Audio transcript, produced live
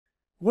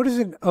What is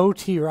an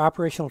OT or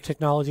Operational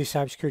Technology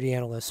Cybersecurity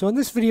Analyst? So in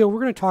this video,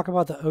 we're going to talk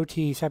about the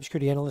OT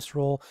Cybersecurity Analyst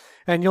role,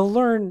 and you'll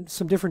learn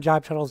some different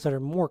job titles that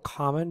are more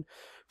common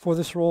for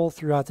this role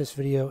throughout this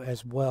video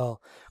as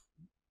well.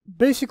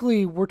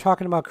 Basically, we're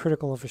talking about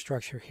critical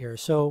infrastructure here.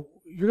 So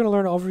you're going to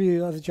learn an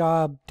overview of the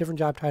job, different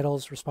job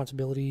titles,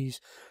 responsibilities,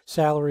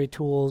 salary,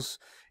 tools,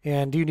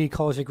 and do you need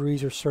college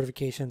degrees or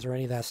certifications or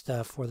any of that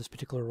stuff for this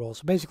particular role.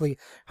 So basically,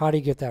 how do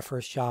you get that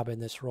first job in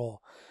this role?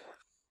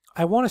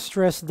 I want to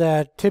stress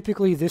that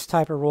typically this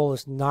type of role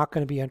is not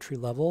going to be entry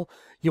level.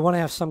 You want to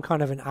have some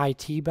kind of an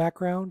IT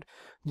background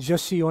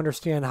just so you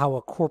understand how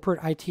a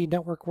corporate IT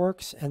network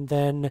works, and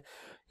then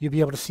you'll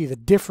be able to see the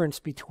difference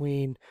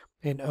between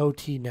an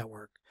OT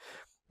network.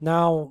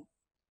 Now,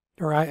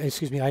 or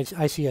excuse me,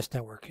 ICS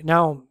network.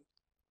 Now,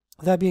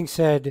 that being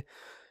said,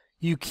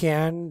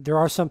 there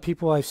are some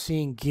people I've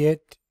seen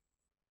get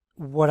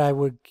what I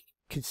would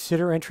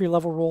consider entry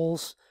level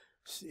roles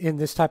in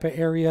this type of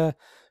area,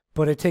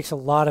 but it takes a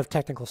lot of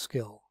technical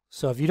skill.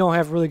 So if you don't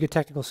have really good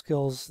technical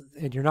skills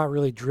and you're not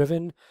really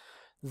driven,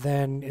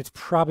 then it's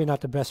probably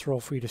not the best role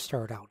for you to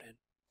start out in.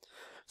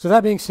 So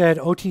that being said,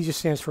 OT just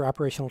stands for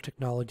Operational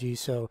Technology.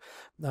 So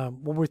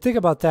when we think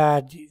about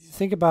that,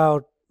 think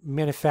about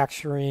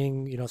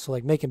manufacturing, so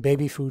like making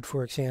baby food,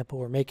 for example,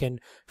 or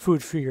making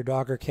food for your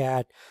dog or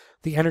cat.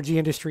 The energy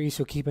industry,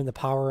 so keeping the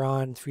power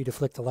on for you to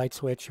flick the light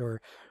switch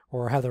or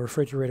have the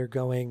refrigerator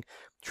going.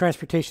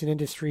 Transportation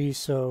industry,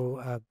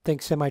 so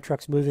think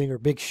semi-trucks moving or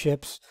big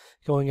ships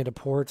going into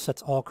ports.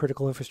 That's all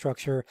critical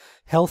infrastructure.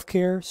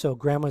 Healthcare, so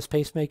grandma's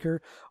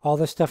pacemaker, all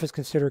this stuff is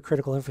considered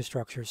critical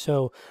infrastructure.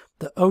 So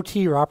the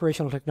OT or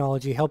operational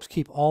technology helps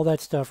keep all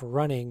that stuff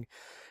running.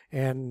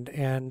 And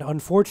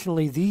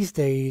unfortunately, these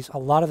days, a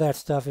lot of that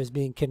stuff is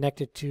being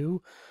connected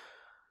to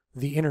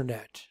the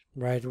internet,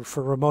 right,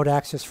 for remote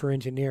access for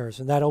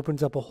engineers. And that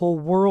opens up a whole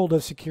world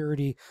of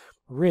security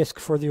risk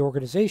for the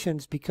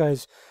organizations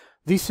because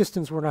these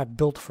systems were not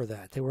built for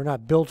that. They were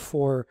not built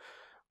for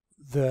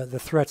the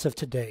threats of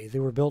today. They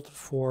were built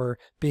for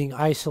being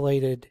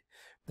isolated,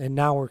 and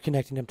now we're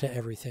connecting them to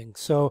everything.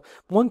 So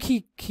one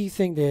key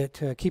thing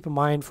to keep in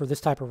mind for this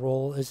type of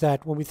role is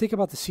that when we think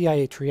about the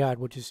CIA triad,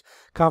 which is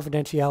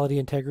confidentiality,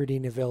 integrity,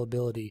 and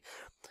availability,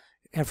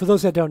 and for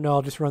those that don't know,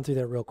 I'll just run through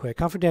that real quick.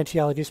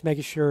 Confidentiality, just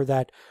making sure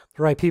that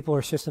the right people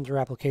or systems or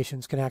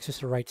applications can access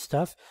the right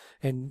stuff,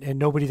 and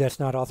nobody that's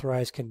not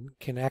authorized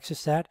can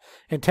access that.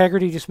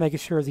 Integrity, just making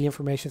sure the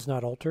information is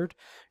not altered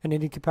in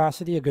any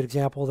capacity. A good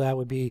example of that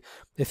would be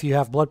if you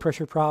have blood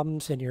pressure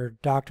problems and your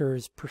doctor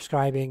is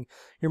prescribing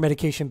your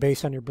medication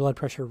based on your blood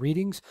pressure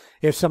readings.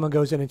 If someone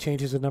goes in and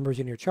changes the numbers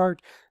in your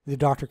chart, the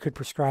doctor could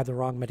prescribe the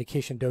wrong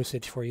medication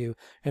dosage for you,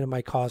 and it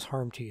might cause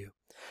harm to you.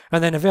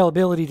 And then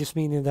availability, just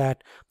meaning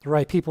that the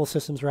right people,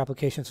 systems, or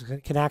applications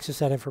can access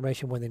that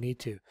information when they need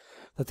to,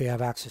 that they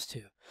have access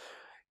to.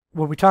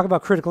 When we talk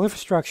about critical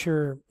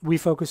infrastructure, we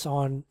focus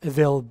on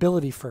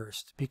availability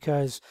first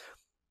because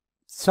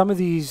some of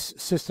these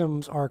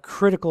systems are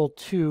critical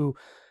to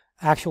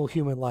actual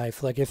human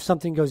life. Like if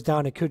something goes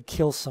down, it could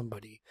kill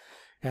somebody.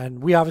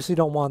 And we obviously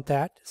don't want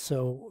that.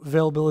 So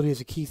availability is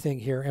a key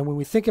thing here. And when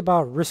we think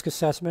about risk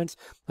assessments,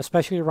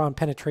 especially around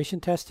penetration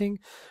testing,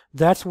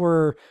 that's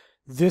where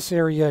this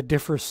area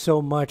differs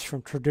so much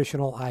from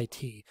traditional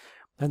IT.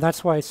 And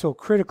that's why it's so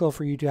critical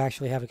for you to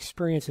actually have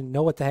experience and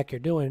know what the heck you're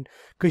doing,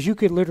 because you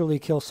could literally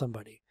kill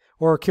somebody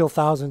or kill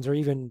thousands or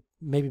even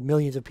maybe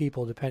millions of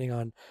people depending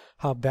on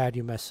how bad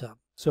you mess up.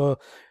 So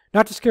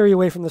not to scare you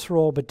away from this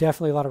role, but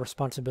definitely a lot of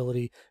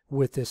responsibility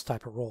with this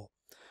type of role.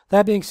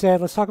 That being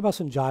said, let's talk about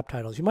some job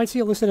titles. You might see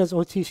it listed as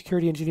OT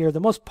Security Engineer. The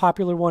most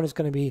popular one is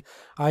going to be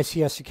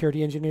ICS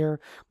Security Engineer.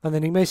 And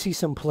then you may see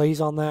some plays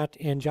on that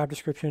in job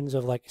descriptions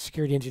of like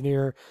Security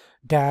Engineer,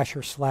 dash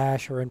or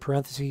slash, or in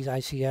parentheses,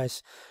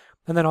 ICS.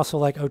 And then also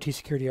like OT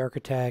Security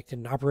Architect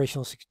and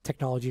Operational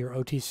Technology or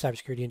OT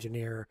Cybersecurity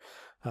Engineer,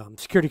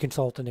 Security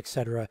Consultant,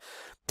 etc.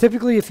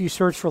 Typically, if you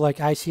search for like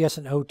ICS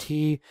and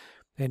OT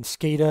and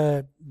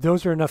SCADA,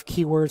 those are enough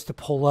keywords to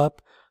pull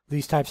up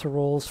these types of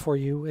roles for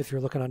you if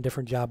you're looking on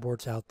different job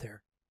boards out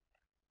there.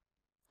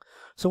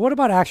 So what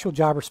about actual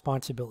job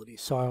responsibilities?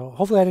 So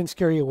hopefully I didn't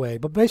scare you away,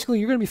 but basically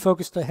you're going to be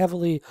focused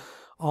heavily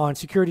on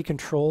security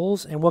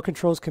controls and what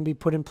controls can be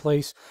put in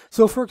place.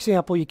 So for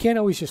example, you can't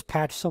always just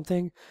patch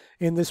something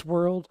in this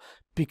world,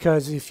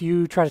 because if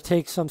you try to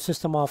take some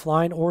system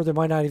offline, or there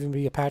might not even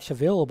be a patch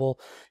available,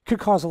 it could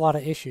cause a lot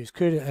of issues.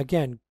 Could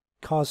again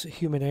cause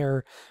human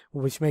error,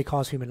 which may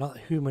cause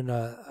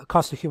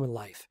cost a human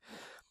life.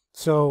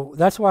 So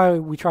that's why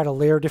we try to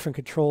layer different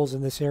controls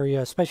in this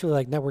area, especially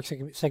like network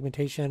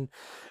segmentation.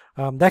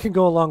 That can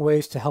go a long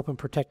ways to help and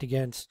protect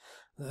against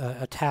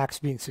attacks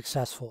being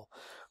successful.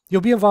 You'll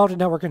be involved in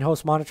network and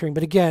host monitoring,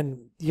 but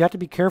again, you have to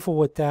be careful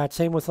with that.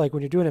 Same with like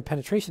when you're doing a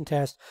penetration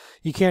test,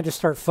 you can't just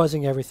start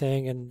fuzzing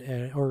everything,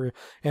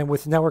 and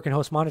with network and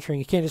host monitoring,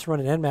 you can't just run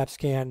an Nmap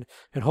scan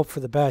and hope for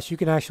the best. You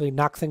can actually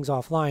knock things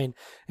offline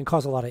and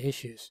cause a lot of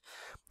issues.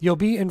 You'll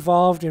be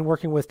involved in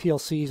working with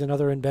PLCs and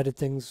other embedded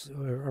things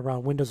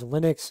around Windows and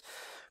Linux.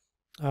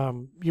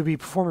 You'll be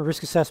performing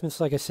risk assessments,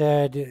 like I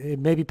said. It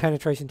may be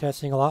penetration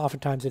testing.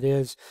 Oftentimes it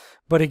is.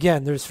 But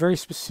again, there's very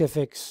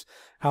specifics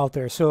out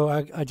there. So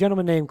a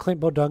gentleman named Clint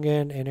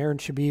Bodungen and Aaron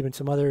Shabib and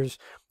some others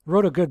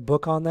wrote a good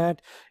book on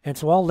that. And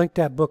so I'll link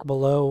that book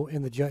below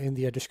in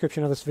the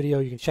description of this video.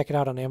 You can check it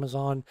out on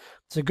Amazon.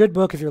 It's a good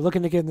book. If you're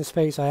looking to get in the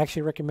space, I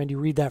actually recommend you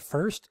read that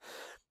first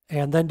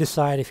and then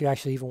decide if you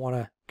actually even want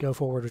to go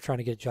forward with trying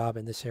to get a job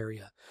in this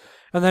area.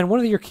 And then one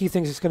of your key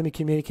things is going to be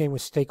communicating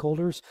with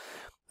stakeholders.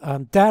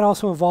 That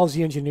also involves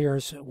the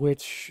engineers,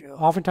 which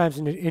oftentimes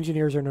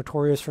engineers are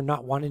notorious for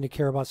not wanting to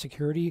care about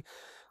security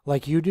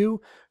like you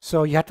do.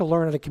 So you have to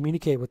learn how to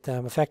communicate with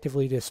them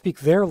effectively to speak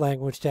their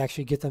language to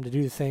actually get them to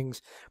do the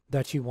things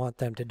that you want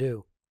them to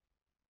do.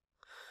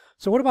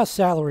 So what about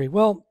salary?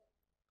 Well,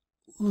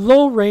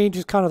 low range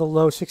is kind of the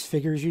low six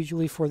figures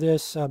usually for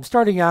this.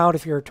 Starting out,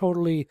 if you're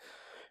totally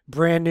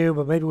brand new,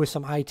 but maybe with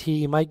some IT,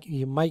 you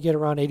might get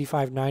around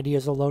 85, 90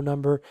 as a low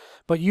number,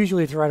 but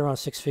usually it's right around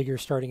six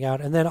figures starting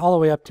out, and then all the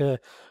way up to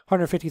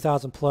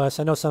 150,000 plus.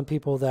 I know some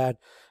people that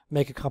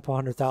make a couple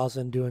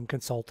 100,000 doing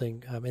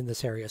consulting in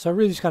this area. So it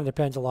really just kind of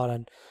depends a lot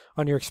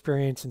on your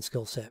experience and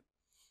skill set.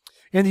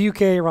 In the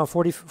UK, around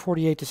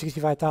 48 to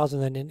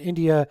 65,000, and in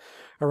India,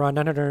 around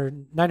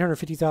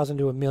 950,000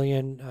 to $1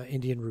 million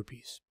Indian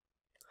rupees.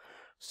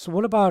 So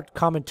what about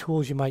common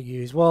tools you might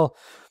use? Well,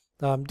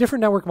 different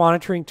network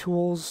monitoring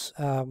tools,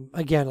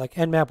 again, like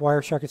Nmap,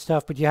 Wireshark and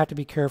stuff, but you have to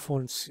be careful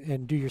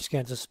and do your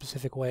scans a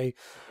specific way.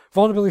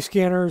 Vulnerability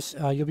scanners,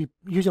 you'll be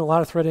using a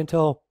lot of threat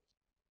intel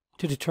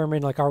to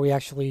determine, like, are we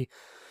actually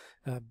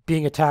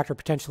being attacked or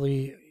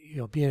potentially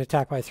being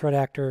attacked by a threat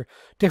actor.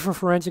 Different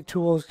forensic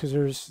tools,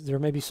 because there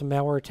may be some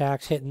malware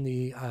attacks hitting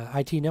the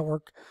IT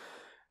network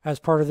as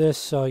part of this,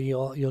 so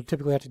you'll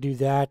typically have to do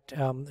that.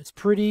 It's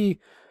pretty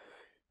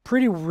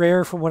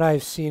rare from what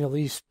I've seen, at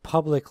least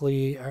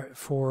publicly,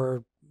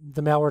 for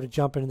the malware to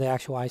jump into the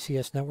actual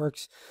ICS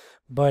networks,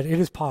 but it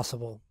is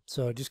possible.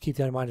 So just keep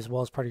that in mind as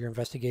well as part of your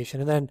investigation.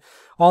 And then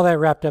all that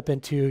wrapped up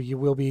into, you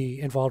will be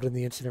involved in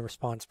the incident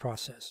response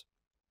process.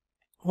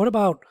 What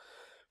about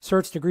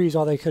certs, degrees,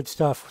 all that good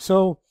stuff?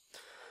 So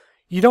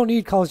you don't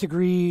need college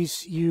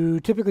degrees. You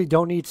typically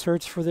don't need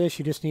certs for this.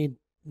 You just need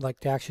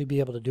to actually be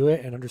able to do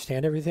it and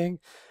understand everything.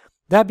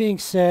 That being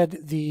said,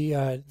 the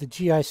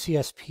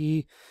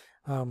GICSP,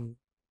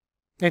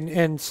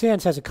 and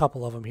SANS has a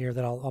couple of them here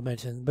that I'll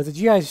mention, but the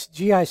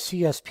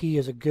GICSP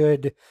is a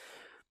good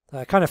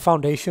kind of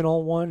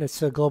foundational one.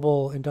 It's a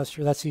global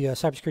industrial, that's the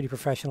cybersecurity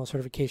professional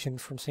certification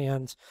from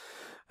SANS.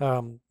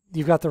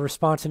 You've got the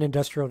response and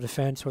industrial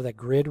defense, or that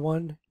grid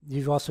one.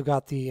 You've also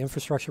got the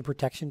infrastructure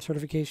protection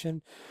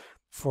certification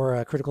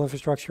for critical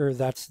infrastructure.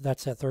 That's that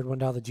third one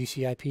down, the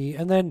GCIP.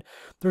 And then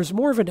there's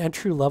more of an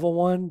entry level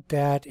one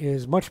that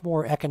is much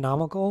more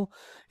economical.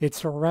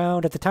 It's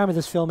around, at the time of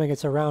this filming,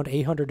 it's around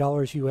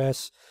 $800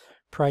 US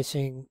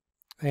pricing,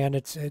 and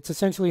it's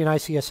essentially an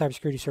ICS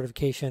cybersecurity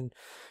certification.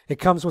 It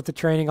comes with the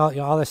training,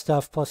 all that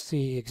stuff, plus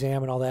the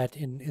exam and all that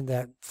in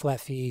that flat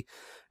fee.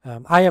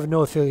 I have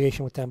no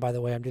affiliation with them, by the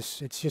way. It's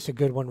just a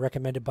good one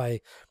recommended by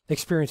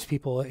experienced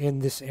people in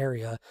this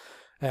area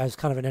as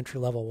kind of an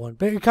entry-level one.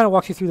 But it kind of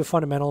walks you through the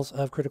fundamentals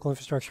of critical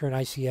infrastructure and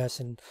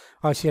ICS, and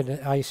obviously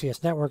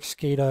ICS networks,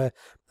 SCADA,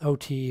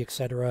 OT,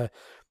 etc.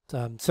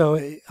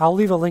 So I'll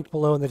leave a link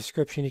below in the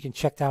description. You can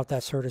check out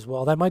that cert as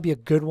well. That might be a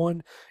good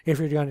one if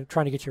you're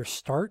trying to get your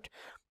start,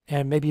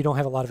 and maybe you don't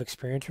have a lot of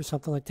experience or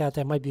something like that.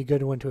 That might be a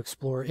good one to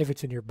explore if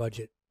it's in your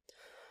budget.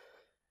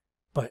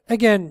 But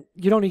again,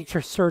 you don't need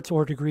your certs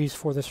or degrees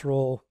for this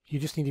role. You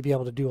just need to be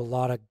able to do a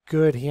lot of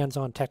good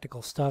hands-on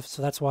technical stuff.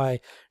 So that's why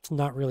it's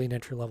not really an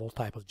entry-level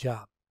type of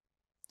job.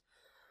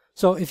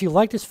 So if you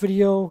like this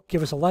video,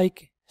 give us a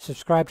like,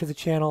 subscribe to the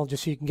channel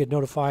just so you can get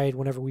notified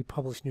whenever we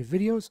publish new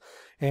videos,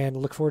 and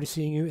look forward to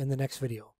seeing you in the next video.